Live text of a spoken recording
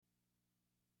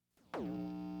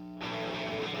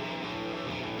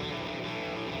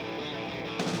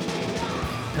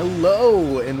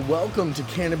Hello, and welcome to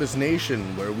Cannabis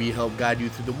Nation, where we help guide you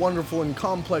through the wonderful and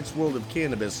complex world of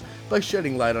cannabis by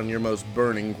shedding light on your most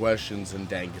burning questions and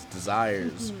dankest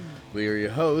desires. We are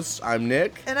your hosts. I'm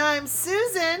Nick. And I'm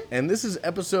Susan. And this is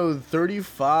episode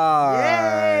 35,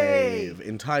 Yay!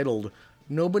 entitled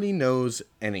Nobody Knows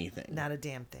Anything. Not a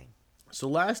damn thing. So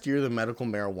last year, the Medical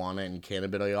Marijuana and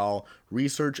Cannabidiol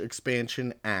Research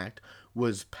Expansion Act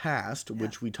was passed,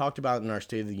 which we talked about in our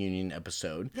State of the Union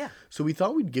episode. Yeah. So we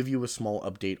thought we'd give you a small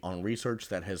update on research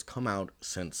that has come out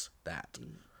since that.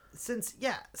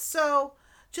 So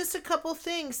just a couple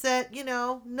things that,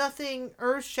 nothing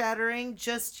earth-shattering,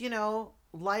 just,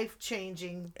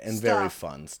 life-changing And stuff. very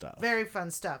fun stuff. Very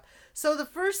fun stuff. So the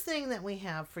first thing that we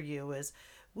have for you is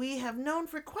we have known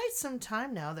for quite some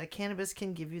time now that cannabis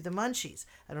can give you the munchies.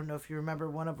 I don't know if you remember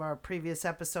one of our previous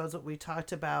episodes that we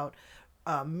talked about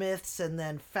myths and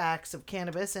then facts of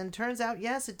cannabis, and turns out,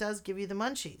 yes, it does give you the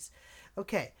munchies.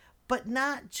 Okay, but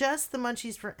not just the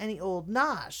munchies for any old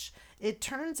nosh. It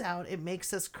turns out it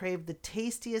makes us crave the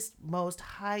tastiest, most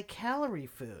high-calorie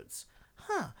foods.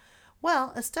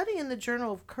 Well, a study in the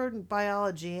Journal of Current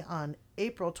Biology on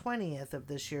April 20th of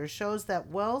this year shows that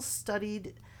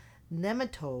well-studied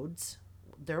nematodes,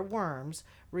 they're worms,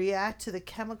 react to the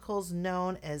chemicals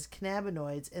known as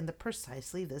cannabinoids in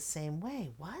precisely the same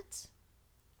way. What?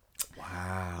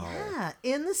 Wow. Yeah.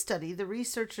 In the study, the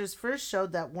researchers first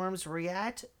showed that worms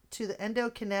react to the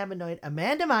endocannabinoid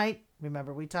anandamide,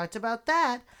 remember we talked about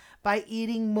that, by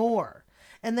eating more.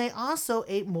 And they also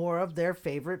ate more of their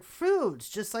favorite foods,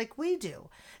 just like we do.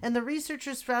 And the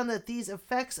researchers found that these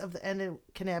effects of the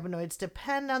endocannabinoids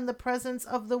depend on the presence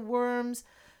of the worm's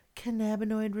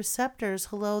cannabinoid receptors.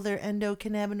 Hello, their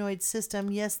endocannabinoid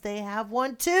system. Yes, they have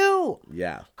one too.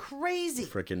 Yeah. Crazy.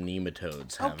 Freaking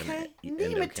nematodes have an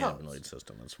endocannabinoid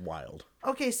system. That's wild.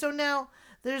 Okay, so now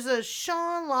there's a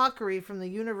Sean Lockery from the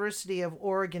University of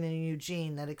Oregon in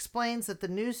Eugene that explains that the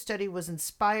new study was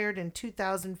inspired in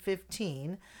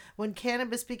 2015 when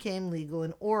cannabis became legal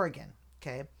in Oregon.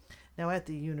 Okay. Now, at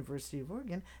the University of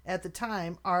Oregon, at the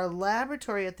time, our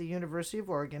laboratory at the University of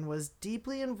Oregon was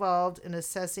deeply involved in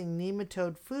assessing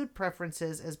nematode food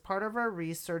preferences as part of our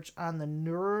research on the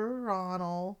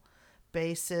neuronal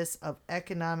basis of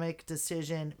economic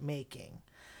decision making.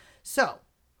 So,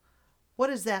 what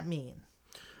does that mean?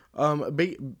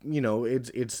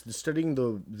 It's studying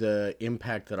the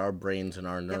impact that our brains and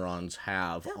our neurons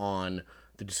have on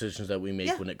the decisions that we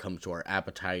make when it comes to our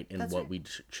appetite and what we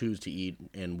choose to eat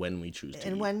and when we choose to eat.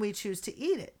 And when we choose to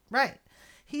eat it. Right.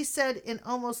 He said in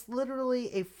almost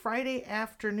literally a Friday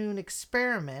afternoon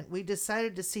experiment, we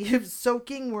decided to see if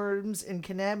soaking worms in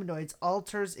cannabinoids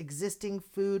alters existing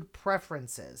food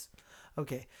preferences.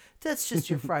 Okay, that's just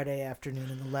your Friday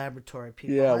afternoon in the laboratory,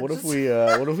 people. Yeah, what if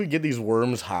we get these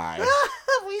worms high?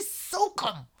 We soak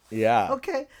them. Yeah.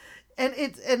 Okay.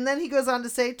 And then he goes on to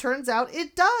say, turns out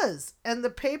it does. And the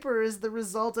paper is the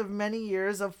result of many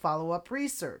years of follow-up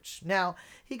research. Now,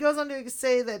 he goes on to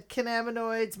say that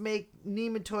cannabinoids make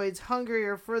nematodes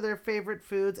hungrier for their favorite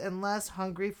foods and less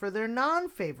hungry for their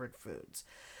non-favorite foods.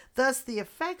 Thus, the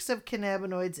effects of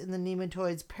cannabinoids in the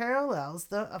nematodes parallels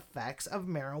the effects of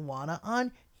marijuana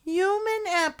on human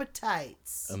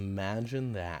appetites.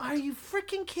 Imagine that. Are you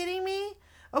freaking kidding me?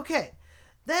 Okay,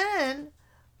 then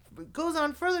goes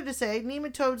on further to say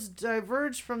nematodes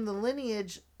diverged from the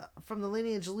lineage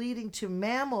leading to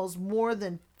mammals more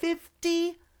than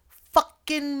 50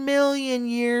 fucking million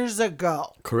years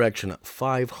ago. Correction,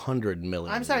 500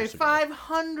 million. I'm sorry, years ago.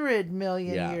 500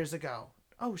 million years ago.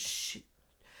 Oh shit.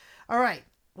 All right.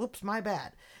 Whoops, my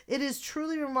bad. It is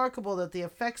truly remarkable that the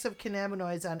effects of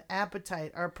cannabinoids on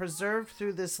appetite are preserved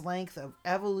through this length of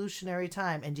evolutionary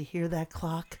time. And you hear that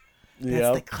clock?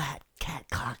 That's the cat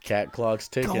clock. Cat clock's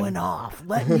ticking. Going off,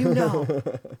 letting you know.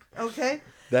 Okay?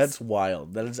 That's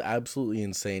wild. That is absolutely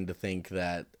insane to think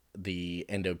that the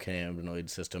endocannabinoid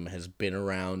system has been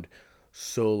around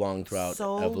so long throughout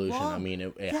evolution. Long. I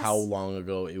mean, how long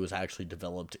ago it was actually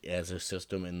developed as a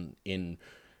system in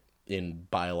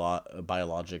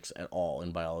biologics at all,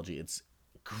 in biology. It's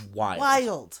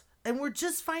wild. And we're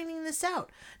just finding this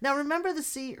out. Now, remember the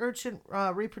sea urchin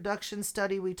reproduction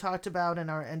study we talked about in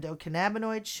our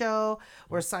endocannabinoid show,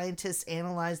 where scientists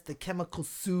analyzed the chemical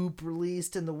soup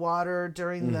released in the water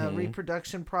during the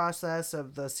reproduction process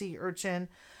of the sea urchin?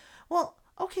 Well,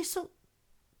 okay, so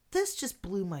this just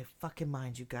blew my fucking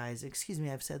mind, you guys. Excuse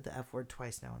me, I've said the F word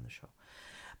twice now on the show.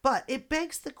 But it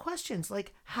begs the questions,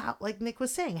 like Nick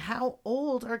was saying, how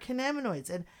old are cannabinoids?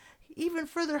 And even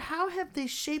further, how have they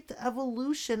shaped the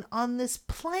evolution on this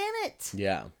planet?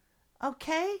 Yeah.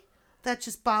 Okay? That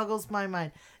just boggles my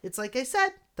mind. It's like I said,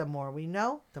 the more we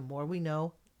know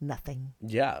nothing.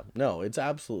 Yeah, no, it's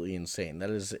absolutely insane. That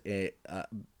is,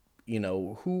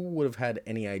 who would have had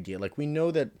any idea? Like, we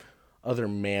know that other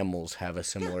mammals have a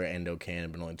similar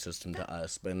endocannabinoid system to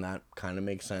us, and that kind of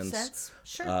makes sense.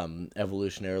 Sure.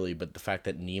 Evolutionarily, but the fact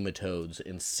that nematodes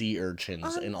and sea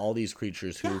urchins and all these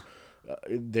creatures who,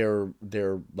 they're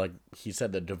like he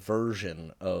said, the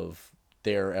diversion of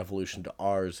their evolution to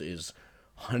ours is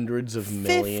hundreds of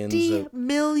millions 50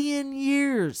 million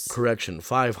years. Correction,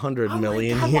 500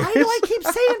 million God, years. why do I keep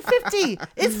saying 50?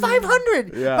 It's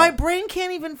 500. Yeah. My brain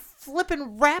can't even flip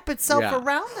and wrap itself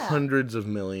around that. Hundreds of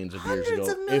millions of years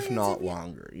ago, if not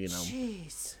longer,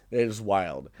 Jeez. It is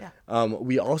wild. Yeah.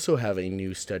 We also have a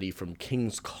new study from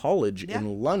King's College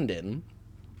in London,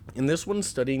 and this one's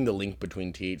studying the link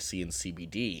between THC and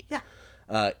CBD. Yeah.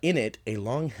 In it, a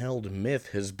long-held myth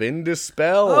has been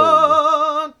dispelled.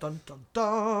 Dun, dun,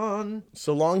 dun.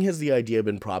 So long has the idea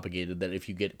been propagated that if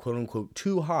you get quote-unquote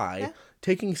too high,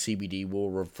 taking CBD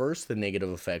will reverse the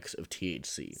negative effects of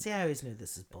THC. See, I always knew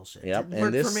this is bullshit. Yep, Didn't and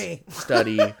work this for me.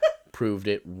 study proved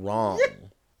it wrong.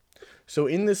 So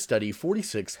in this study,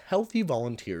 46 healthy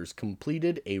volunteers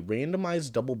completed a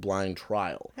randomized double-blind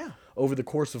trial. Yeah. Over the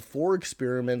course of 4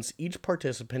 experiments, each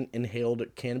participant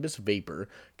inhaled cannabis vapor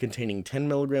containing 10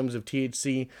 milligrams of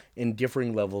THC and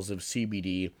differing levels of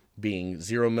CBD, being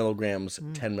 0 milligrams,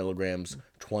 10 milligrams,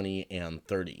 20, and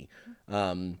 30.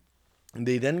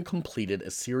 They then completed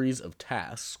a series of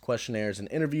tasks, questionnaires, and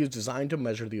interviews designed to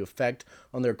measure the effect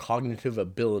on their cognitive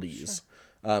abilities,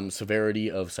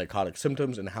 severity of psychotic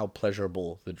symptoms, and how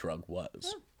pleasurable the drug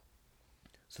was.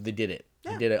 So they did it.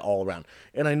 They did it all around.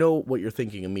 And I know what you're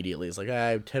thinking immediately. It's like,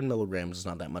 10 milligrams is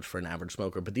not that much for an average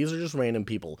smoker. But these are just random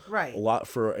people. Right. A lot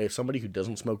for somebody who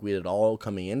doesn't smoke weed at all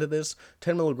coming into this.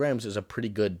 10 milligrams is a pretty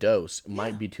good dose. It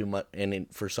might be too much. And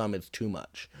for some, it's too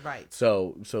much. Right.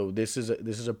 So this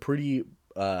is a pretty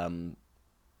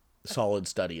solid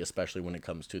study, especially when it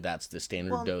comes to that's the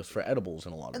standard dose for edibles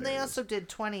in a lot of And areas. they also did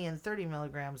 20 and 30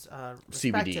 milligrams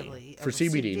respectively. CBD. For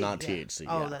CBD, not THC.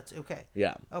 Oh, yeah. that's okay.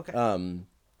 Yeah. Okay.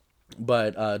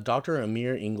 But Dr.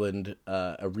 Amir England,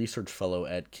 a research fellow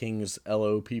at King's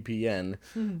LOPPN,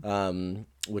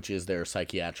 which is their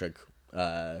psychiatric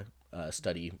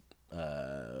study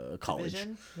college,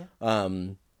 Division? Yeah.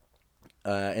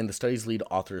 and the study's lead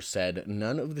author said,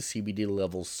 none of the CBD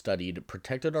levels studied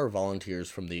protected our volunteers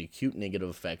from the acute negative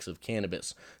effects of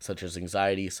cannabis, such as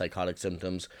anxiety, psychotic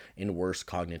symptoms, and worse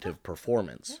cognitive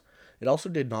performance. It also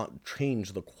did not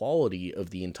change the quality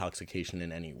of the intoxication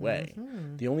in any way.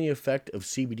 The only effect of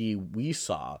CBD we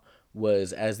saw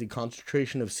was as the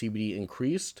concentration of CBD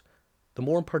increased, the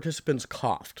more participants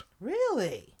coughed.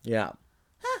 Really? Yeah.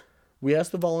 We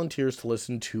asked the volunteers to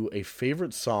listen to a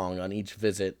favorite song on each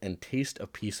visit and taste a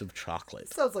piece of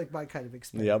chocolate. Sounds like my kind of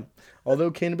experience. Yep. Although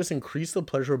cannabis increased the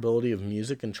pleasurability of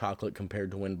music and chocolate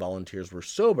compared to when volunteers were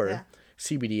sober,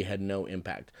 CBD had no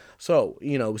impact. So,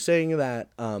 saying that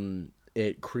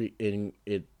it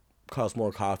caused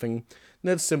more coughing,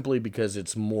 that's simply because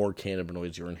it's more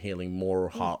cannabinoids. You're inhaling more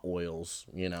hot oils,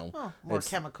 more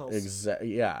chemicals.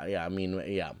 Yeah. I mean,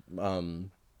 yeah.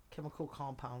 Chemical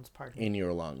compounds, in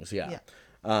your lungs, yeah.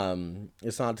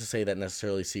 It's not to say that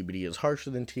necessarily CBD is harsher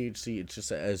than THC. It's just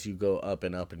that as you go up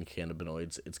and up in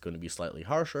cannabinoids, it's going to be slightly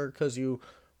harsher because you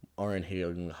are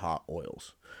inhaling hot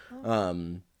oils.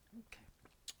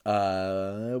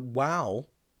 While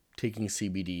taking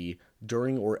CBD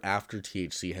during or after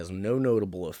THC has no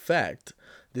notable effect,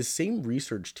 this same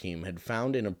research team had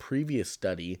found in a previous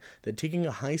study that taking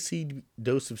a high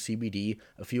dose of CBD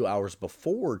a few hours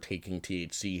before taking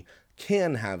THC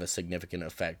can have a significant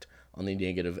effect on the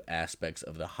negative aspects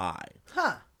of the high.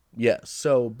 Huh. Yes.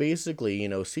 So basically,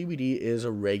 CBD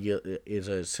is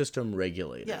a system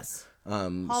regulator. Yes.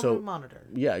 Room monitor.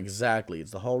 Yeah, exactly.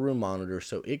 It's the hall room monitor,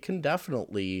 so it can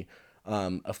definitely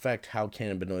affect how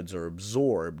cannabinoids are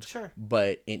absorbed. Sure.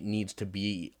 But it needs to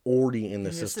be already in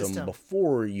the system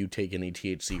before you take any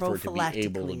THC for it to be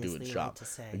able to do its job.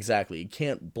 Exactly. It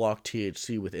can't block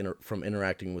THC from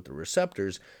interacting with the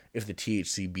receptors if the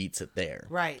THC beats it there.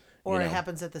 Right. Or it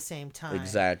happens at the same time.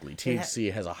 Exactly.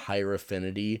 THC has a higher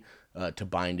affinity to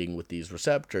binding with these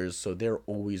receptors, so they're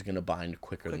always going to bind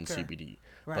quicker than CBD.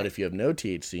 Right. But if you have no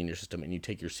THC in your system and you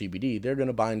take your CBD, they're going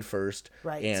to bind first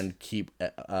and keep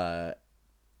a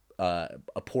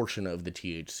portion of the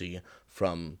THC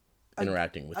from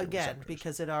interacting with the receptors.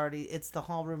 Because it's the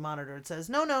hall room monitor. It says,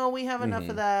 no, we have enough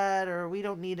of that, or we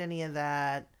don't need any of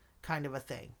that, kind of a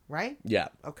thing, right? Yeah.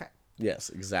 Okay. Yes,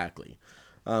 exactly.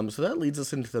 So that leads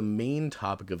us into the main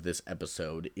topic of this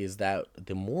episode, is that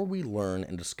the more we learn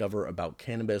and discover about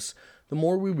cannabis, the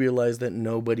more we realize that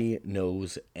nobody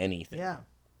knows anything. Yeah.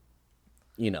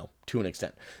 to an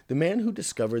extent. The man who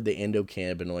discovered the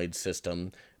endocannabinoid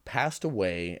system passed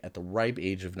away at the ripe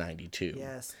age of 92.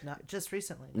 Yes, not just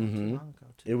recently, not too long ago.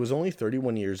 It was only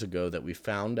 31 years ago that we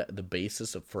found the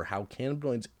basis for how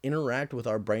cannabinoids interact with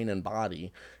our brain and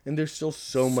body, and there's still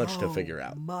so much to figure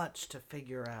out. Much to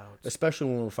figure out. Especially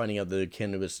when we're finding out the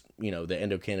cannabis, the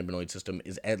endocannabinoid system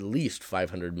is at least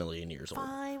 500 million years old.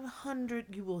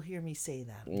 500, you will hear me say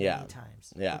that many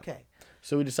times. Yeah. Okay.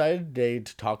 So we decided today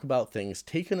to talk about things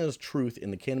taken as truth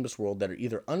in the cannabis world that are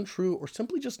either untrue or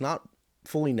simply just not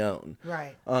fully known.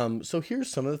 Right. So here's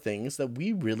some of the things that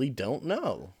we really don't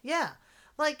know. Yeah.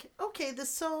 Like, okay,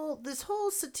 this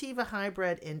whole sativa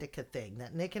hybrid indica thing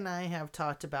that Nick and I have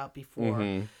talked about before,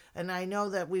 and I know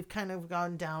that we've kind of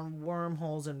gone down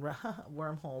wormholes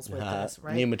with this,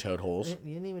 right? Nematode holes.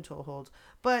 Nematode holes.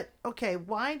 But, okay,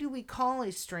 why do we call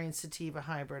a strain sativa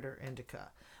hybrid or indica?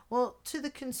 Well, to the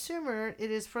consumer,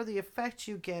 it is for the effect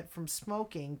you get from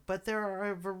smoking, but there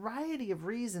are a variety of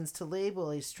reasons to label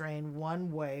a strain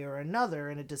one way or another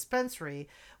in a dispensary,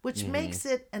 which makes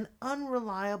it an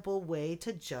unreliable way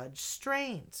to judge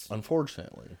strains.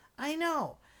 Unfortunately. I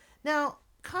know. Now,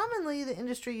 commonly, the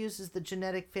industry uses the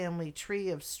genetic family tree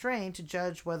of strain to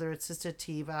judge whether it's a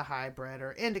sativa, hybrid,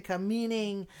 or indica,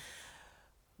 meaning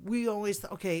we always,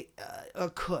 a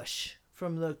Kush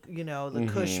from the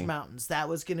Kush Mountains. That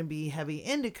was going to be heavy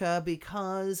indica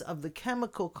because of the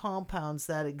chemical compounds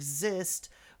that exist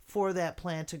for that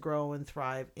plant to grow and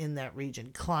thrive in that region.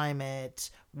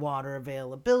 Climate, water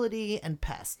availability, and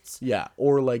pests. Yeah,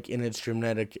 or like in its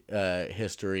genetic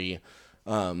history,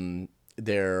 you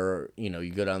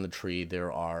go down the tree,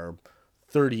 there are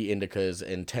 30 indicas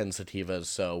and 10 sativas,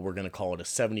 so we're going to call it a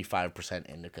 75%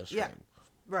 indica strain. Yeah,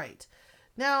 right.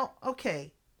 Now,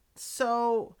 okay,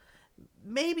 so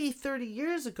maybe 30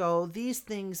 years ago, these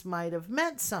things might have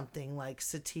meant something like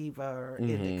sativa or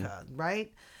indica,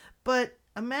 right? But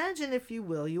imagine, if you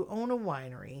will, you own a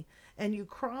winery and you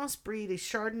crossbreed a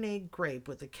Chardonnay grape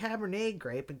with a Cabernet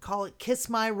grape and call it Kiss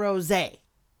My Rosé.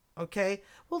 Okay?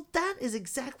 Well, that is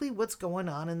exactly what's going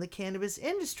on in the cannabis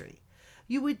industry.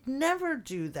 You would never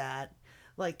do that,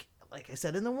 like I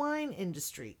said, in the wine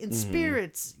industry. In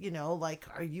spirits,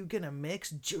 are you going to mix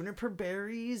juniper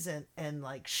berries and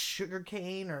like sugar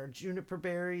cane or juniper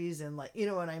berries and you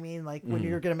know what I mean? Like when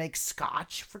you're going to make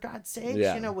scotch, for God's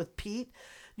sakes, with peat.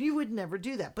 You would never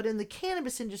do that. But in the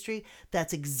cannabis industry,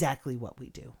 that's exactly what we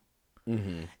do.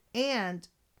 And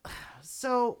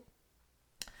so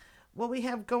what we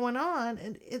have going on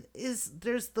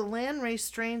there's the landrace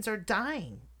strains are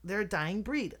dying. They're a dying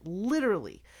breed,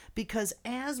 literally, because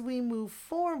as we move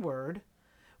forward,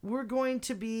 we're going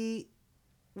to be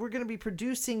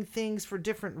producing things for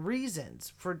different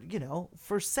reasons,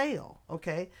 for sale.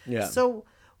 Okay. Yeah. So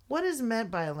what is meant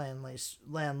by land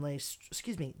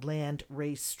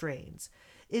race strains?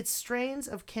 It's strains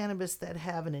of cannabis that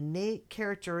have an innate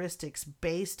characteristics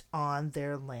based on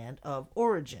their land of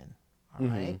origin. All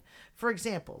right. For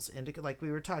examples, indica, like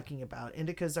we were talking about,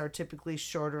 indicas are typically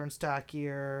shorter and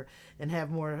stockier and have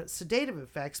more sedative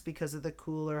effects because of the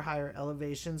cooler, higher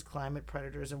elevations, climate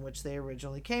predators in which they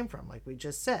originally came from, like we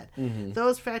just said.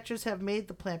 Those factors have made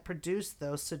the plant produce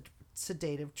those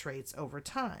sedative traits over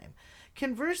time.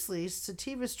 Conversely,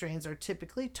 sativa strains are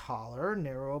typically taller,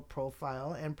 narrow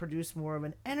profile, and produce more of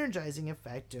an energizing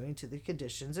effect due to the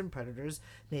conditions and predators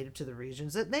native to the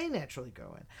regions that they naturally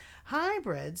grow in.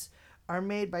 Hybrids are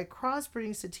made by crossbreeding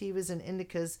sativas and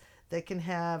indicas that can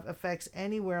have effects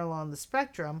anywhere along the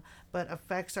spectrum, but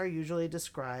effects are usually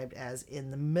described as in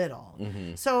the middle.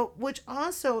 So, which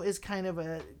also is kind of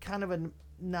a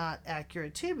not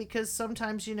accurate too, because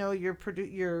sometimes you're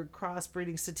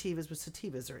crossbreeding sativas with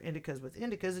sativas or indicas with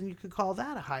indicas, and you could call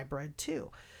that a hybrid too.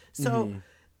 So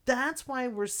that's why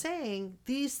we're saying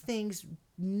these things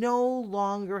no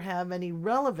longer have any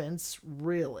relevance,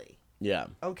 really. Yeah.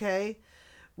 Okay.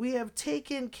 We have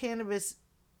taken cannabis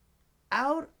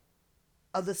out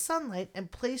of the sunlight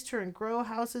and placed her in grow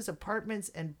houses, apartments,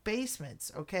 and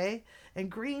basements, okay?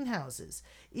 And greenhouses.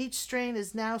 Each strain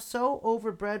is now so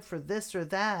overbred for this or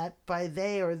that by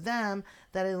they or them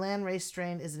that a landrace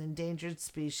strain is an endangered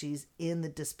species in the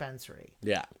dispensary.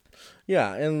 Yeah.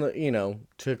 Yeah, and,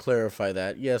 to clarify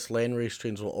that, yes, landrace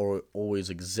strains will always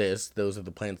exist. Those are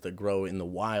the plants that grow in the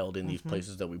wild in these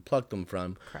places that we pluck them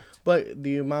from. Correct. But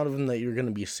the amount of them that you're going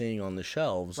to be seeing on the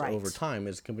shelves Right. over time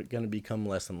is going to become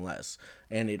less and less.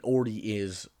 And it already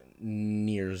is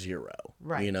near zero.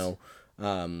 Right.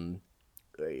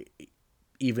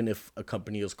 Even if a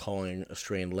company is calling a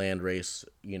strain landrace,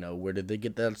 where did they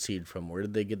get that seed from? Where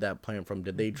did they get that plant from?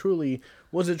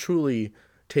 Was it truly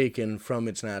taken from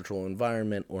its natural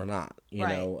environment or not. You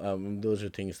Right. know, those are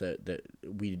things that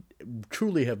we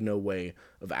truly have no way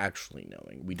of actually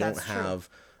knowing. We don't That's true.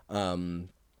 have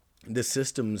the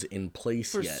systems in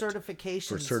place For yet for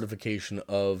certifications. certification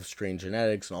of strain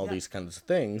genetics and all Yeah. these kinds of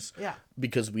things. Yeah.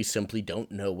 Because we simply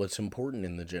don't know what's important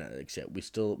in the genetics yet. We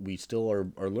still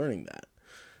are learning that.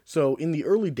 So in the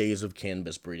early days of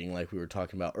cannabis breeding, like we were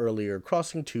talking about earlier,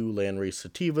 crossing two landrace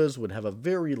sativas would have a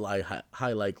very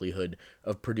high likelihood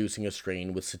of producing a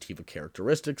strain with sativa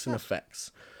characteristics and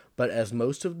effects. But as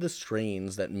most of the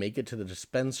strains that make it to the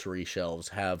dispensary shelves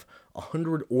have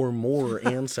 100 or more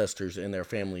ancestors in their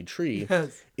family tree,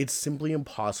 Yes. it's simply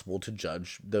impossible to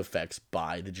judge the effects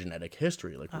by the genetic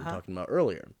history, like we were talking about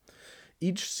earlier.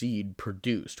 Each seed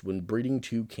produced when breeding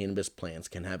two cannabis plants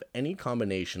can have any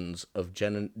combinations of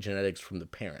genetics from the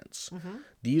parents.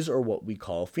 These are what we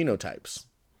call phenotypes.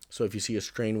 So if you see a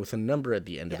strain with a number at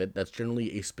the end of it, that's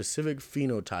generally a specific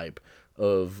phenotype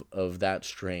of that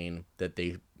strain that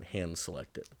they hand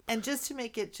selected. And just to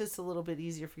make it just a little bit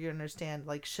easier for you to understand,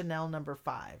 like Chanel number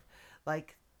 5,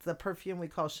 like the perfume we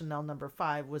call Chanel number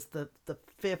 5 was the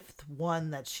fifth one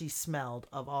that she smelled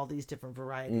of all these different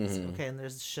varieties. Okay, and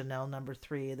there's Chanel number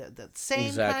 3, that same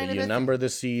Exactly. kind of You a number thing. the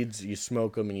seeds, you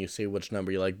smoke them, and you say which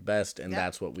number you like best, and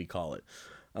that's what we call it.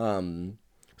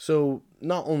 So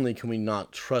not only can we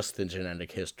not trust the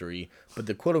genetic history, but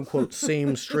the quote-unquote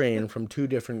same strain from two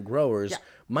different growers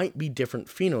might be different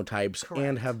phenotypes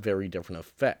and have very different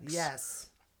effects. Yes.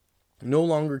 No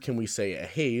longer can we say a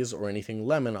haze or anything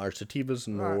lemon are sativas,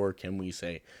 nor can we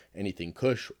say anything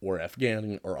kush or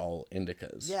Afghani or all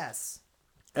indicas. Yes.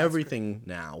 Everything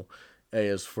now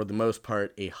is, for the most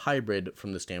part, a hybrid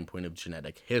from the standpoint of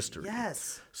genetic history.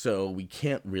 Yes. So we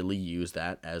can't really use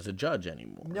that as a judge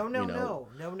anymore.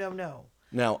 No.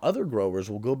 Now, other growers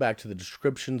will go back to the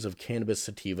descriptions of cannabis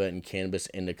sativa and cannabis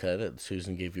indica that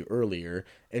Susan gave you earlier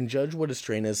and judge what a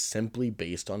strain is simply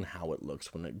based on how it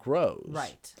looks when it grows.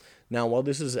 Right. Now, while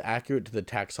this is accurate to the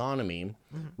taxonomy,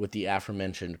 with the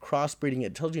aforementioned crossbreeding,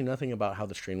 it tells you nothing about how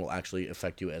the strain will actually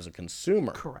affect you as a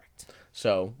consumer. Correct.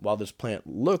 So, while this plant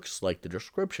looks like the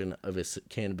description of a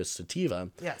cannabis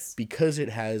sativa, Yes. because it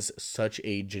has such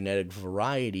a genetic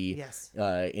variety Yes.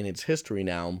 In its history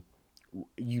now,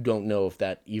 you don't know if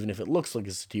that, even if it looks like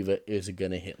a sativa, is it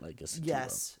going to hit like a sativa.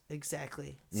 Yes,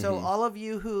 exactly. So all of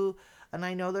you who, and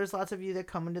I know there's lots of you that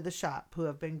come into the shop who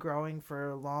have been growing for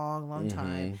a long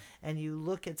time, and you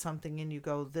look at something and you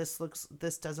go, this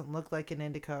doesn't look like an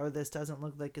indica, or this doesn't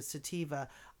look like a sativa.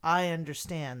 I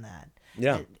understand that.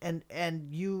 Yeah. And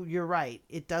you're right.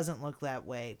 It doesn't look that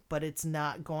way, but it's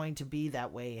not going to be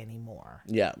that way anymore.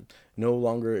 Yeah. No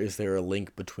longer is there a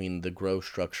link between the growth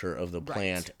structure of the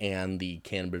plant and the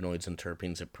cannabinoids and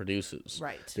terpenes it produces.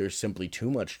 Right. There's simply too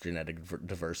much genetic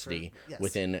diversity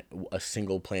within a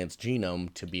single plant's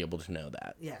genome to be able to know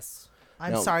that. Yes.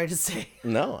 I'm sorry to say.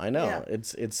 No, I know. Yeah.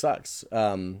 It sucks.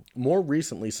 More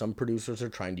recently, some producers are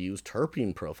trying to use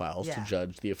terpene profiles to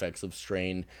judge the effects of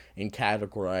strain in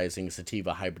categorizing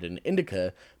sativa, hybrid, and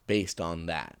indica based on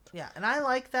that. Yeah, and I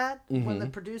like that when the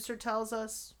producer tells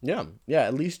us. Yeah,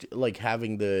 at least like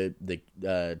having the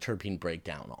terpene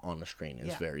breakdown on a strain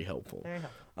is very helpful. Very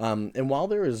helpful. And while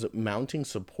there is mounting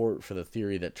support for the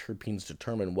theory that terpenes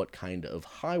determine what kind of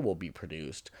high will be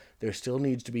produced, there still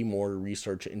needs to be more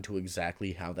research into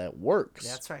exactly how that works.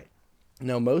 That's right.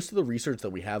 Now, most of the research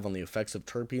that we have on the effects of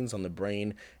terpenes on the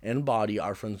brain and body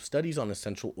are from studies on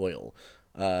essential oil,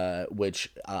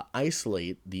 which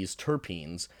isolate these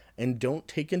terpenes and don't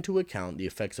take into account the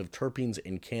effects of terpenes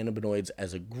and cannabinoids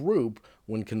as a group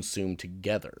when consumed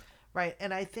together. Right,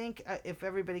 and I think if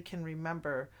everybody can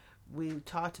remember, we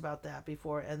talked about that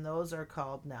before, and those are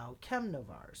called now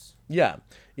chemnovars. Yeah,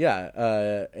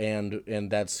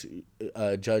 and that's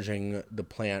judging the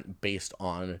plant based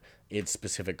on its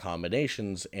specific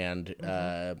combinations and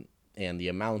the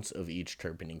amounts of each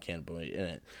terpene and cannabinoid in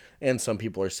it. And some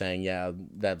people are saying, yeah,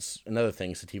 that's another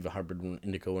thing. Sativa, hybrid, and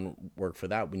indica wouldn't work for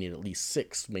that. We need at least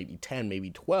 6, maybe 10, maybe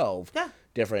 12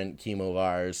 different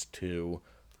chemovars to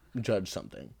judge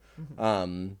something.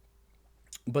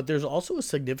 But there's also a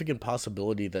significant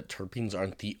possibility that terpenes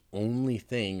aren't the only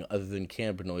thing other than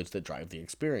cannabinoids that drive the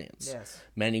experience. Yes.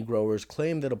 Many growers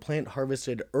claim that a plant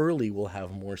harvested early will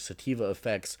have more sativa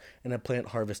effects and a plant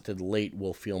harvested late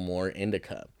will feel more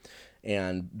indica.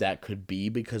 And that could be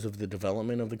because of the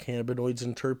development of the cannabinoids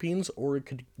and terpenes, or it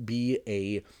could be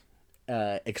a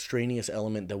extraneous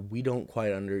element that we don't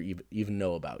quite even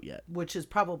know about yet. Which is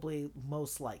probably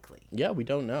most likely. Yeah, we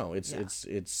don't know. It's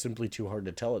simply too hard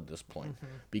to tell at this point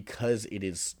because it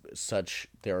is such.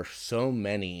 There are so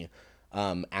many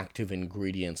active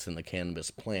ingredients in the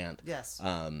cannabis plant. Yes.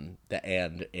 And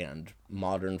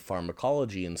modern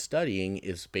pharmacology and studying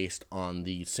is based on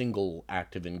the single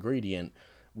active ingredient,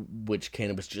 which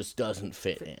cannabis just doesn't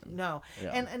fit in. No.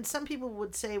 Yeah. And some people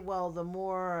would say, well, the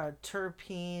more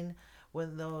terpene,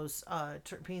 when those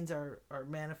terpenes are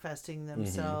manifesting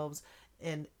themselves,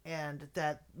 and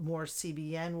that more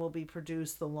CBN will be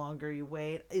produced the longer you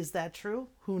wait. Is that true?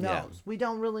 Who knows? Yeah. We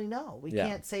don't really know. We Yeah.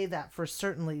 can't say that for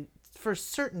certainty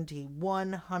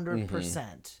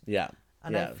 100%. Yeah.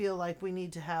 And I feel like we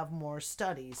need to have more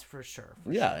studies for sure.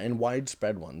 And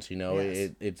widespread ones.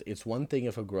 Yes. It's one thing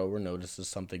if a grower notices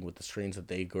something with the strains that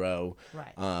they grow,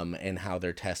 Right. And how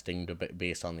they're testing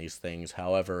based on these things.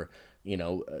 However,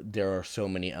 there are so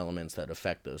many elements that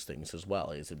affect those things as well.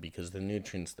 Is it because of the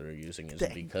nutrients they're using? Is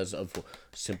it because of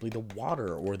simply the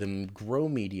water or the grow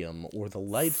medium or the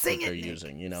lights that they're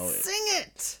using? Sing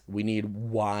it! We need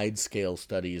wide-scale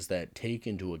studies that take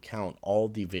into account all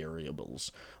the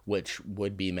variables, which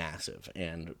would be massive,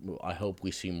 and I hope we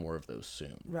see more of those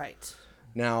soon. Right.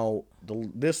 Now,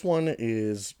 this one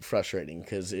is frustrating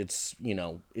because it's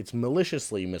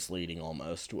maliciously misleading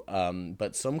almost.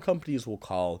 But some companies will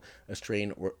call a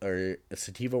strain or a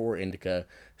sativa or indica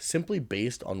simply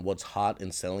based on what's hot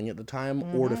and selling at the time,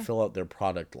 or to fill out their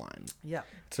product line. Yeah.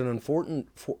 It's an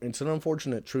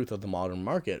unfortunate truth of the modern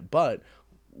market, but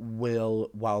while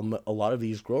a lot of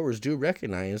these growers do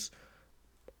recognize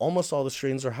almost all the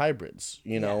strains are hybrids,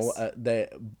 Yes.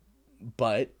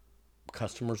 but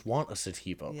customers want a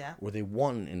sativa, or they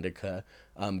want an indica,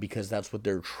 because that's what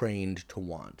they're trained to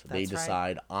want. They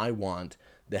decide, I want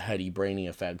the heady, brainy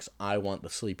effects. I want the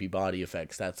sleepy body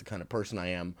effects. That's the kind of person I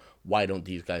am. Why don't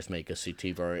these guys make a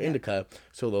sativa or indica?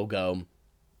 So they'll go,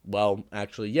 well,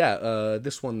 actually,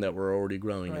 this one that we're already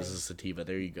growing is a sativa.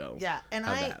 There you go. Yeah, and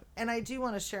I do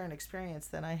want to share an experience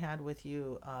that I had with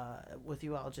you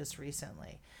all just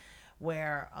recently,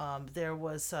 where there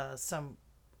was some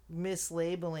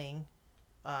mislabeling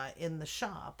in the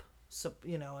shop. So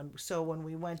and so when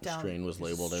we went down, the strain was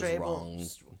labeled as wrong.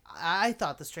 I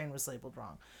thought the strain was labeled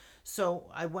wrong,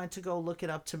 so I went to go look it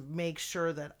up to make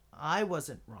sure that I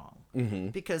wasn't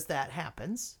wrong, because that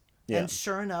happens. Yeah. And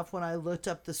sure enough, when I looked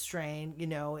up the strain,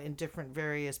 in different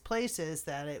various places,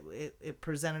 that it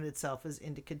presented itself as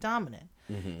indica dominant,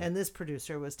 and this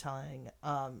producer was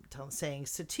saying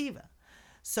sativa.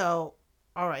 So,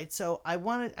 all right. So I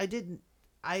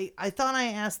thought I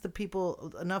asked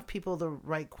enough people the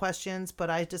right questions, but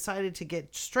I decided to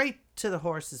get straight to the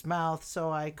horse's mouth.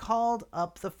 So I called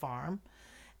up the farm,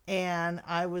 and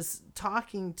I was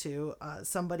talking to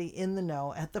somebody in the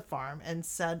know at the farm, and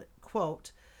said,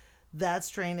 quote, "That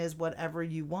strain is whatever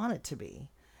you want it to be."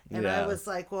 And I was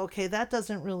like, well, okay, that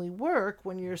doesn't really work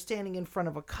when you're standing in front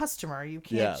of a customer. You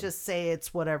can't just say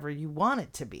it's whatever you want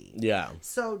it to be. Yeah.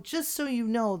 So just so you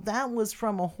know, that was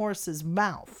from a horse's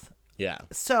mouth. Yeah.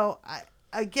 So,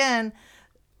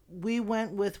 we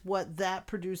went with what that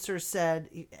producer said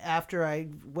after I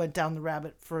went down the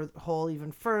rabbit hole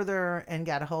even further and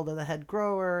got a hold of the head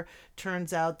grower.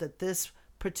 Turns out that this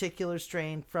particular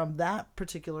strain from that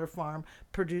particular farm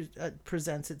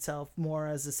presents itself more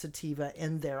as a sativa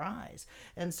in their eyes.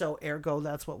 And so, ergo,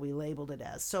 that's what we labeled it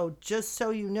as. So just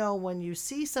so you know, when you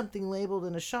see something labeled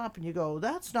in a shop and you go,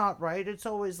 that's not right, it's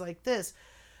always like this,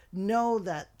 know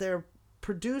that their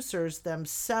producers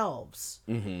themselves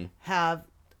have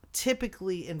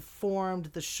typically informed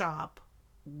the shop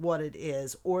what it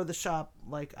is, or the shop,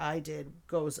 like I did,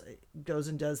 goes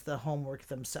and does the homework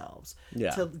themselves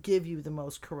to give you the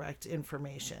most correct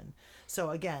information. So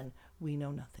again, we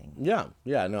know nothing. No,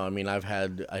 I mean, I've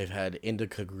had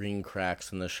indica green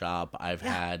cracks in the shop. I've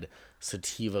had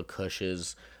sativa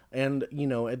cushes. And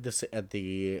at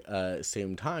the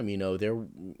same time, there,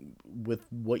 with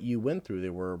what you went through,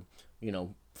 there were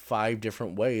 5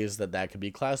 different ways that could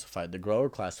be classified. The grower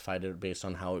classified it based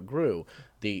on how it grew.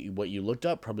 What you looked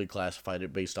up probably classified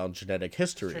it based on genetic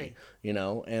history.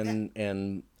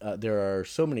 And there are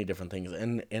so many different things.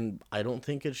 And I don't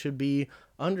think it should be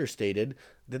understated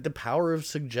that the power of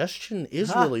suggestion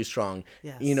is really strong.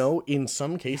 Yes. In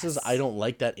some cases, I don't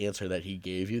like that answer that he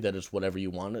gave you, that it's whatever you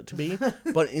want it to be.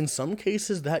 But in some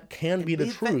cases, that can be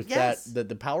the truth. That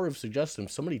the power of suggestion,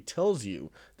 if somebody tells you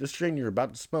the strain you're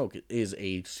about to smoke is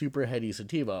a super heady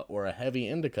sativa or a heavy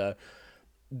indica,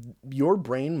 your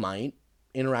brain might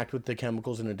interact with the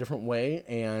chemicals in a different way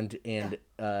and in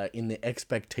the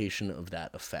expectation of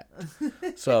that effect.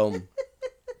 So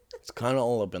it's kind of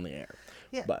all up in the air.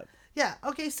 Yeah. But yeah.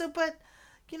 Okay. So, but,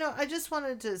 I just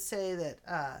wanted to say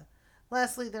that,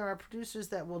 lastly, there are producers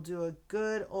that will do a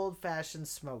good old-fashioned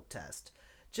smoke test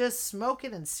Just smoke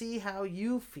it and see how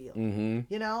you feel.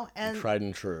 You know, and tried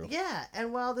and true. Yeah,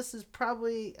 and while this is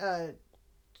probably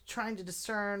trying to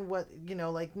discern what, you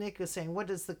know, like Nick was saying, what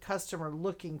is the customer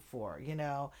looking for? You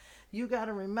know, you got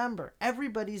to remember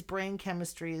everybody's brain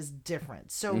chemistry is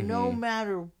different. So no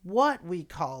matter what we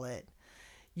call it,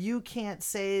 you can't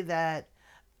say that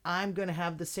I'm going to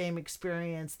have the same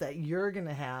experience that you're going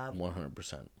to have.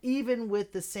 100%. Even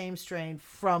with the same strain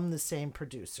from the same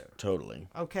producer. Totally.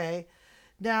 Okay.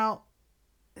 Now,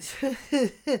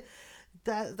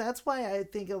 that's why I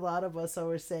think a lot of us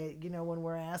always say, you know, when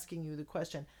we're asking you the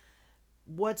question,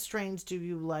 what strains do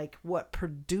you like? What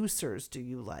producers do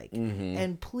you like?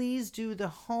 And please do the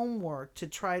homework to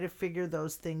try to figure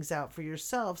those things out for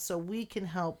yourself so we can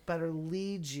help better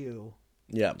lead you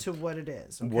to what it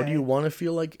is. Okay? What do you want to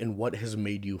feel like, and what has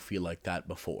made you feel like that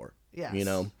before? Yes. You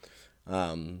know,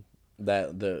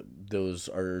 those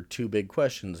are two big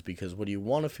questions, because what do you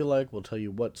want to feel like will tell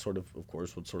you what sort of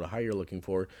high you're looking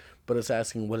for, but it's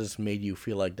asking what has made you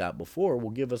feel like that before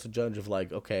will give us a judge of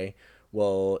like, okay,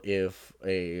 well, if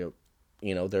there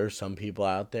are some people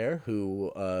out there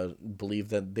who believe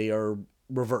that they are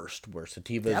reversed, where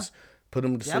sativas put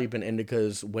them to sleep and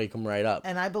indicas wake them right up.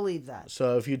 And I believe that.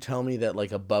 So if you tell me that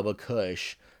like a Bubba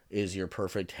Kush is your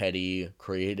perfect heady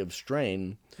creative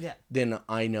strain, then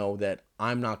I know that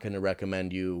I'm not going to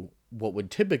recommend you what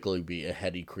would typically be a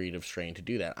heady creative strain to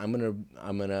do that. I'm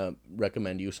gonna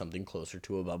recommend you something closer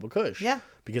to a Bubba Kush. Yeah.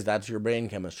 Because that's your brain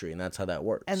chemistry, and that's how that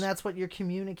works. And that's what you're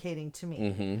communicating to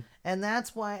me. And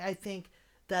that's why I think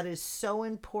that is so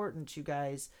important, you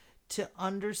guys, to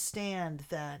understand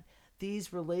that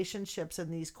these relationships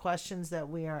and these questions that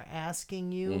we are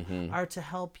asking you are to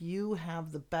help you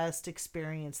have the best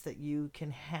experience that you can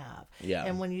have. Yeah.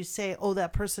 And when you say, oh,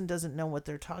 that person doesn't know what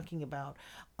they're talking about,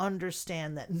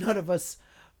 understand that none of us,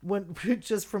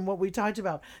 just from what we talked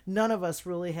about, none of us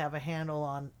really have a handle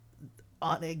on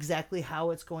exactly how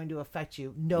it's going to affect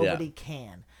you. Nobody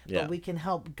can. But we can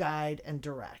help guide and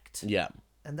direct. Yeah.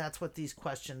 And that's what these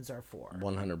questions are for.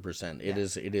 100%.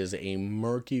 It is a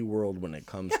murky world when it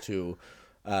comes to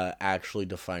actually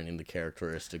defining the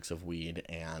characteristics of weed,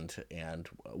 and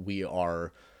we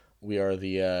are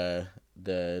the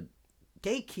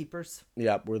gatekeepers.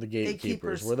 Yeah, we're the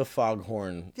gatekeepers. We're the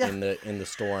foghorn in the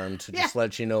storm to just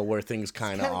let you know where things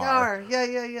kind of are.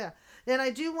 Yeah. And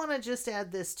I do want to just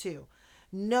add this too.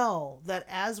 Know that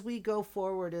as we go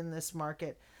forward in this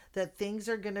market, that things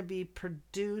are going to be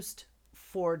produced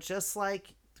for, just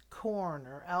like corn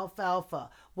or alfalfa,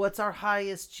 what's our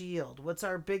highest yield, what's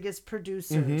our biggest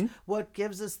producers, what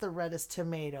gives us the reddest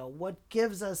tomato, what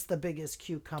gives us the biggest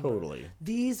cucumber. Totally.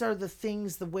 These are the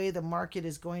things, the way the market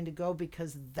is going to go,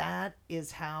 because that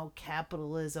is how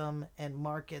capitalism and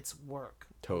markets work.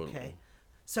 Totally. Okay.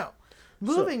 So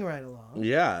moving right along.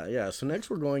 Yeah. So next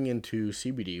we're going into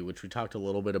CBD, which we talked a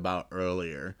little bit about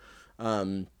earlier.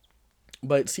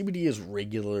 But CBD is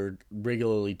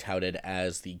regularly touted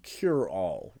as the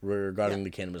cure-all regarding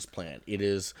the cannabis plant. It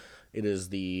is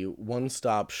the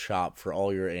one-stop shop for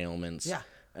all your ailments. Yeah.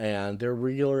 And there are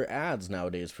regular ads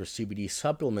nowadays for CBD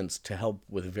supplements to help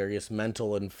with various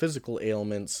mental and physical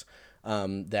ailments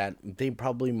that they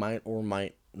probably might or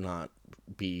might not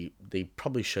be. They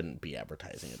probably shouldn't be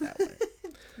advertising it that way.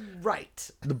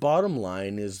 Right. The bottom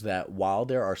line is that while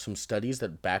there are some studies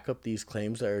that back up these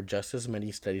claims, there are just as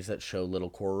many studies that show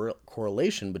little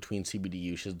correlation between CBD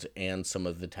usage and some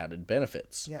of the touted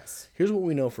benefits. Yes. Here's what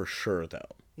we know for sure,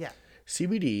 though. Yeah.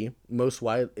 CBD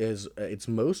its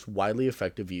most widely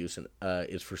effective use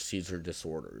is for seizure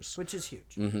disorders, which is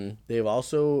huge. There have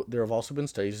also been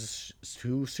studies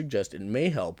to suggest it may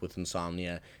help with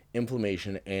insomnia,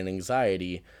 inflammation, and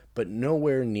anxiety, but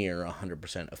nowhere near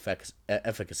 100%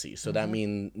 efficacy. So that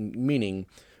meaning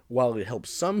while it helps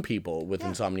some people with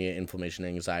insomnia, inflammation,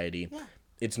 and anxiety,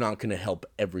 it's not going to help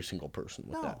every single person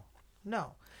with that.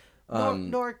 No.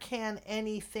 Nor can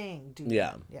anything do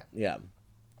that. Yeah.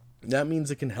 That means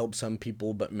it can help some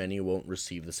people, but many won't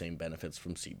receive the same benefits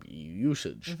from CBD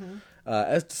usage.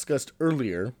 As discussed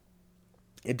earlier,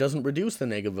 it doesn't reduce the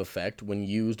negative effect when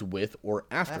used with or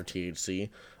after THC.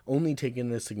 Only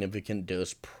taking a significant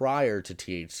dose prior to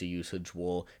THC usage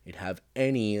will it have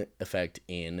any effect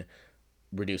in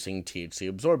reducing THC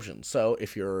absorption. So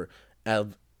if you're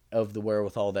of the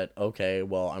wherewithal that, okay,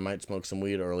 well, I might smoke some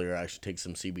weed earlier, I should take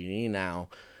some CBD now,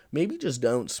 maybe just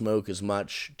don't smoke as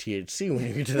much THC when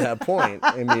you get to that point.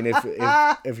 I mean,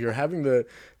 if you have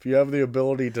the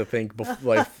ability to think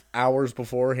like hours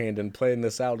beforehand and plan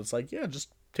this out, it's like, yeah, just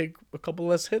take a couple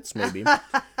less hits maybe.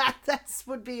 That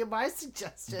would be my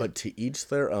suggestion. But to each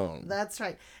their own. That's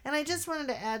right. And I just wanted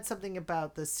to add something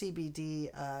about the CBD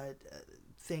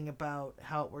thing about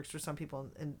how it works for some people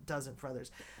and doesn't for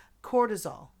others.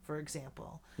 Cortisol, for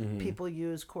example. People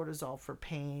use cortisol for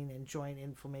pain and joint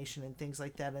inflammation and things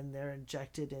like that, and they're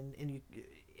injected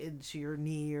into your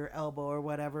knee or elbow or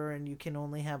whatever, and you can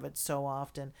only have it so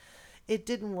often. It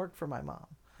didn't work for my mom.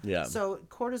 Yeah. So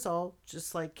cortisol,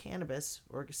 just like cannabis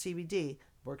or CBD,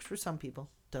 works for some people,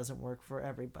 doesn't work for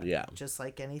everybody. Yeah. Just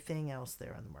like anything else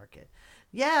there on the market.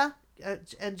 Yeah.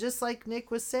 And just like Nick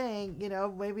was saying,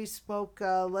 maybe smoke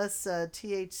less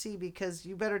THC, because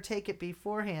you better take it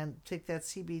beforehand. Take that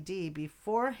CBD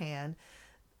beforehand,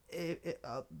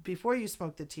 before you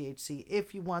smoke the THC,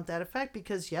 if you want that effect.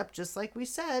 Because, yep, just like we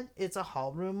said, it's a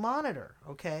hall room monitor,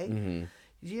 okay?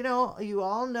 You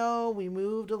all know we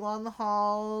moved along the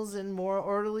halls in more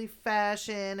orderly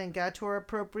fashion and got to our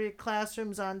appropriate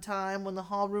classrooms on time when the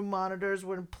hall room monitors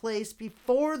were in place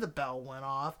before the bell went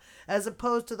off, as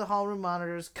opposed to the hall room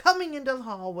monitors coming into the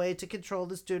hallway to control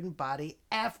the student body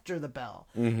after the bell.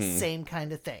 Same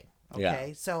kind of thing. Okay,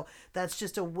 Yeah. so that's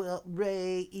just a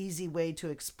way easy way to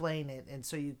explain it, and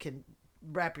so you can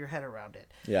wrap your head around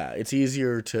it. Yeah, it's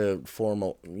easier to form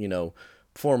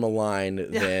a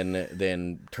line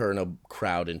than turn a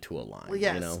crowd into a line. Well,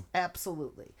 yes,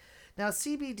 absolutely. Now,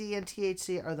 CBD and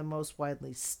THC are the most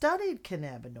widely studied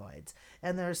cannabinoids,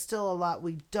 and there's still a lot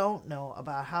we don't know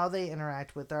about how they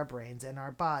interact with our brains and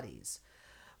our bodies.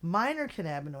 Minor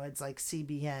cannabinoids like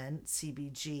CBN,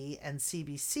 CBG, and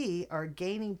CBC are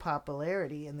gaining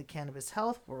popularity in the cannabis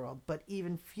health world, but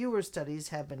even fewer studies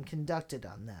have been conducted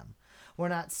on them. We're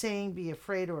not saying be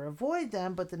afraid or avoid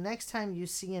them, but the next time you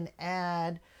see an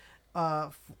ad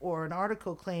or an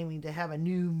article claiming to have a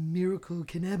new miracle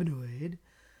cannabinoid,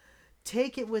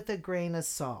 take it with a grain of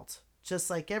salt.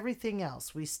 Just like everything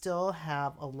else, we still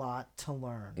have a lot to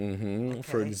learn. Okay?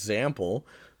 For example,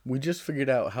 we just figured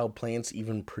out how plants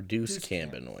even produce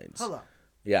cannabinoids. Hold on.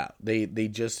 Yeah, they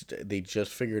just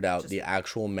figured out the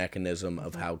actual mechanism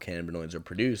of how cannabinoids are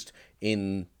produced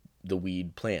in the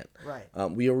weed plant. Right.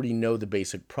 We already know the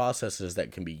basic processes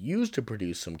that can be used to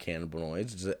produce some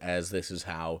cannabinoids, as this is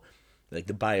how, like,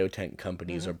 the biotech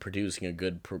companies are producing a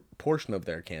good portion of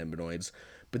their cannabinoids.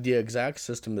 But the exact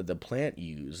system that the plant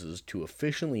uses to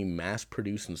efficiently mass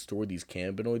produce and store these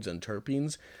cannabinoids and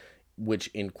terpenes, which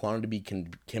in quantity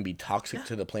can be toxic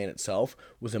to the plant itself,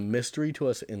 was a mystery to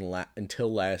us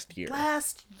until last year.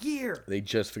 Last year. They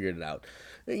just figured it out.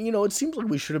 It seems like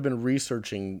we should have been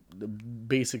researching the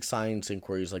basic science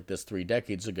inquiries like this 3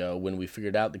 decades ago when we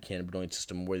figured out the cannabinoid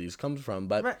system, where these comes from.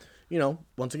 But, right.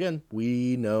 Once again,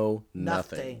 we know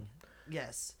nothing.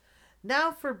 Yes.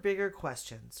 Now for bigger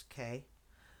questions, okay?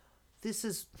 This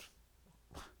is...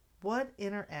 What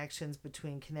interactions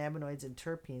between cannabinoids and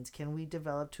terpenes can we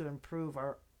develop to improve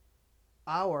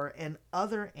our and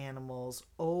other animals'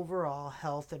 overall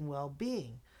health and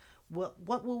well-being?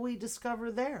 What will we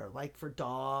discover there? Like for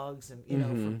dogs and,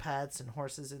 for pets and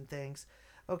horses and things.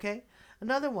 Okay?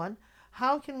 Another one.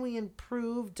 How can we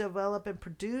improve, develop, and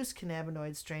produce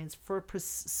cannabinoid strains for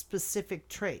specific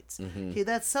traits? Okay,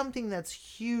 that's something that's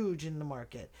huge in the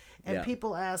market. And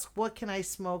people ask, what can I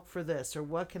smoke for this? Or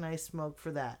what can I smoke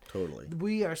for that? Totally.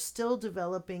 We are still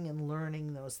developing and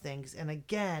learning those things. And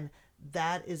again,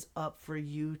 that is up for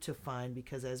you to find,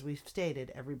 because as we've stated,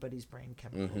 everybody's brain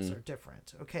chemicals are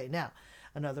different. Okay, now,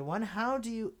 another one. How do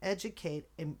you educate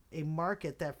a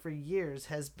market that for years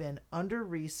has been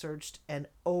under-researched and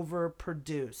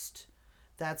overproduced?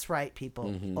 That's right, people.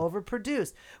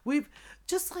 Overproduced. We've,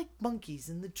 just like monkeys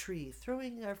in the tree,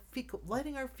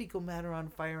 lighting our fecal matter on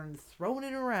fire and throwing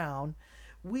it around,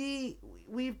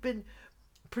 we've been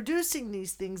producing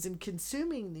these things and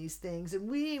consuming these things,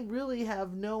 and we really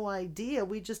have no idea.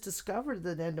 We just discovered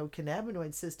the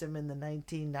endocannabinoid system in the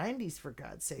 1990s, for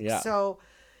God's sake. Yeah. So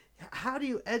how do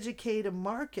you educate a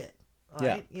market?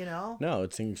 Right? No,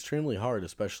 it's extremely hard,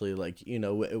 especially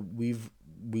we've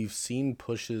seen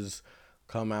pushes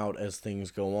come out as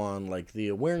things go on. Like, the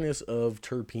awareness of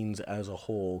terpenes as a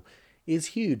whole is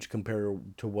huge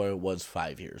compared to what it was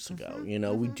 5 years ago.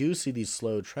 We do see these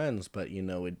slow trends, but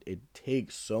it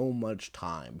takes so much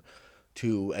time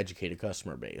to educate a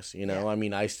customer base. I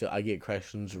mean, I get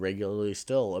questions regularly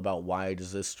still about, why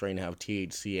does this strain have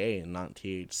THCA and not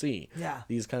THC? Yeah.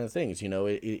 These kind of things.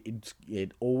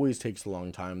 It always takes a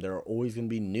long time. There are always going to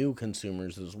be new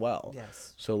consumers as well.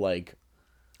 Yes. So, I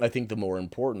think the more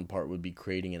important part would be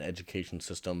creating an education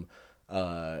system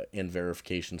and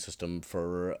verification system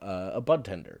for a bud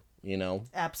tender.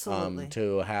 Absolutely.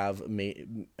 To have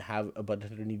a bud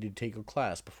tender need to take a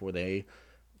class before they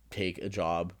take a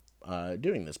job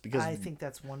doing this, because I think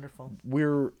that's wonderful.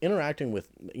 we're interacting with,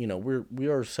 we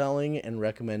are selling and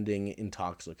recommending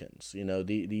intoxicants,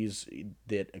 these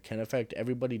that can affect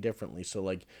everybody differently. So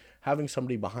like having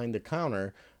somebody behind the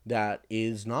counter that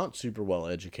is not super well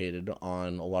educated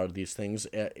on a lot of these things,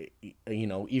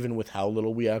 even with how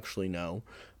little we actually know,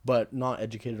 but not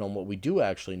educated on what we do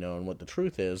actually know and what the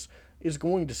truth is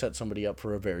going to set somebody up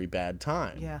for a very bad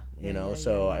time.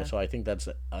 So I think that's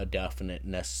a definite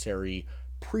necessary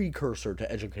precursor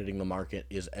to educating the market,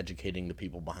 is educating the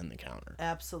people behind the counter.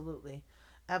 Absolutely.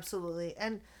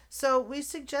 And so we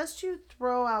suggest you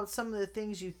throw out some of the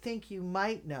things you think you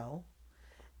might know,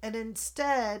 and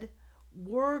instead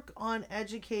work on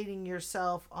educating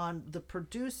yourself on the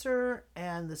producer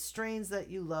and the strains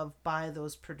that you love by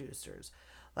those producers.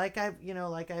 Like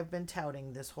I've been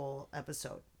touting this whole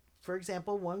episode. For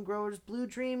example, one grower's Blue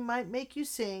Dream might make you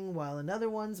sing, while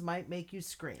another one's might make you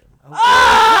scream. Okay?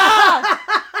 Ah!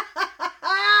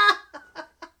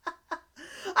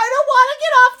 I don't want to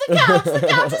get off the couch. The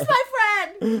couch is my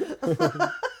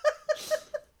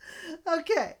friend.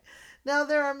 Okay. Now,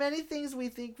 there are many things we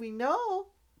think we know,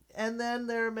 and then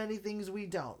there are many things we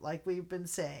don't, like we've been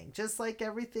saying. Just like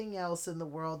everything else in the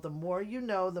world, the more you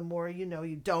know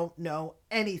you don't know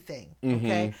anything.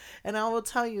 Okay? Mm-hmm. And I will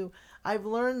tell you, I've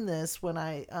learned this when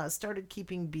I started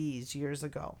keeping bees years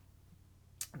ago.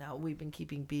 Now, we've been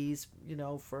keeping bees,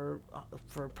 for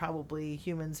probably,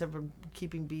 humans have been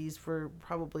keeping bees for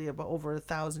probably about over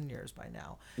 1,000 years by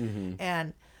now. Mm-hmm.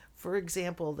 And for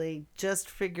example, they just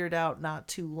figured out not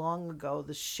too long ago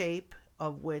the shape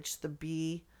of which the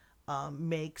bee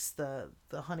makes the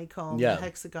honeycomb, the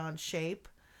hexagon shape,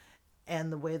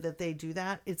 and the way that they do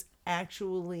that, it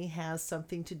actually has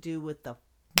something to do with the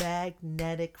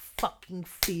magnetic fucking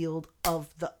field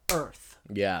of the earth.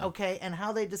 Yeah. Okay. And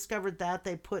how they discovered that,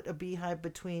 they put a beehive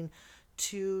between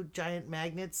two giant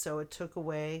magnets, so it took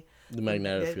away the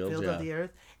magnetic field of the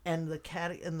earth, and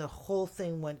the whole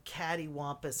thing went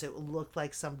cattywampus. It looked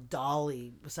like some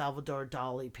Salvador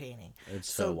Dali painting.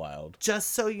 It's so wild.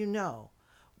 Just so you know,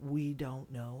 we don't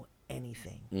know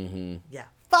anything. Mm-hmm. Yeah.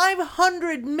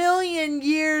 500 million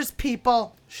years,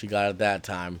 people. She got it that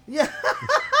time. Yeah.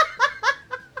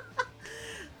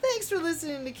 Thanks for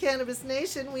listening to Cannabis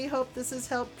Nation. We hope this has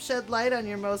helped shed light on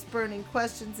your most burning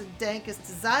questions and dankest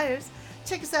desires.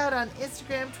 Check us out on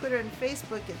Instagram, Twitter, and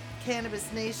Facebook at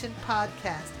Cannabis Nation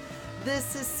Podcast.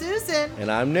 This is Susan. And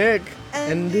I'm Nick.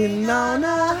 And in on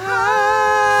a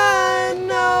high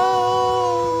note.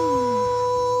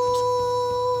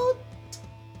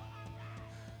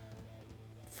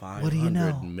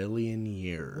 500 million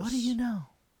years. What do you know?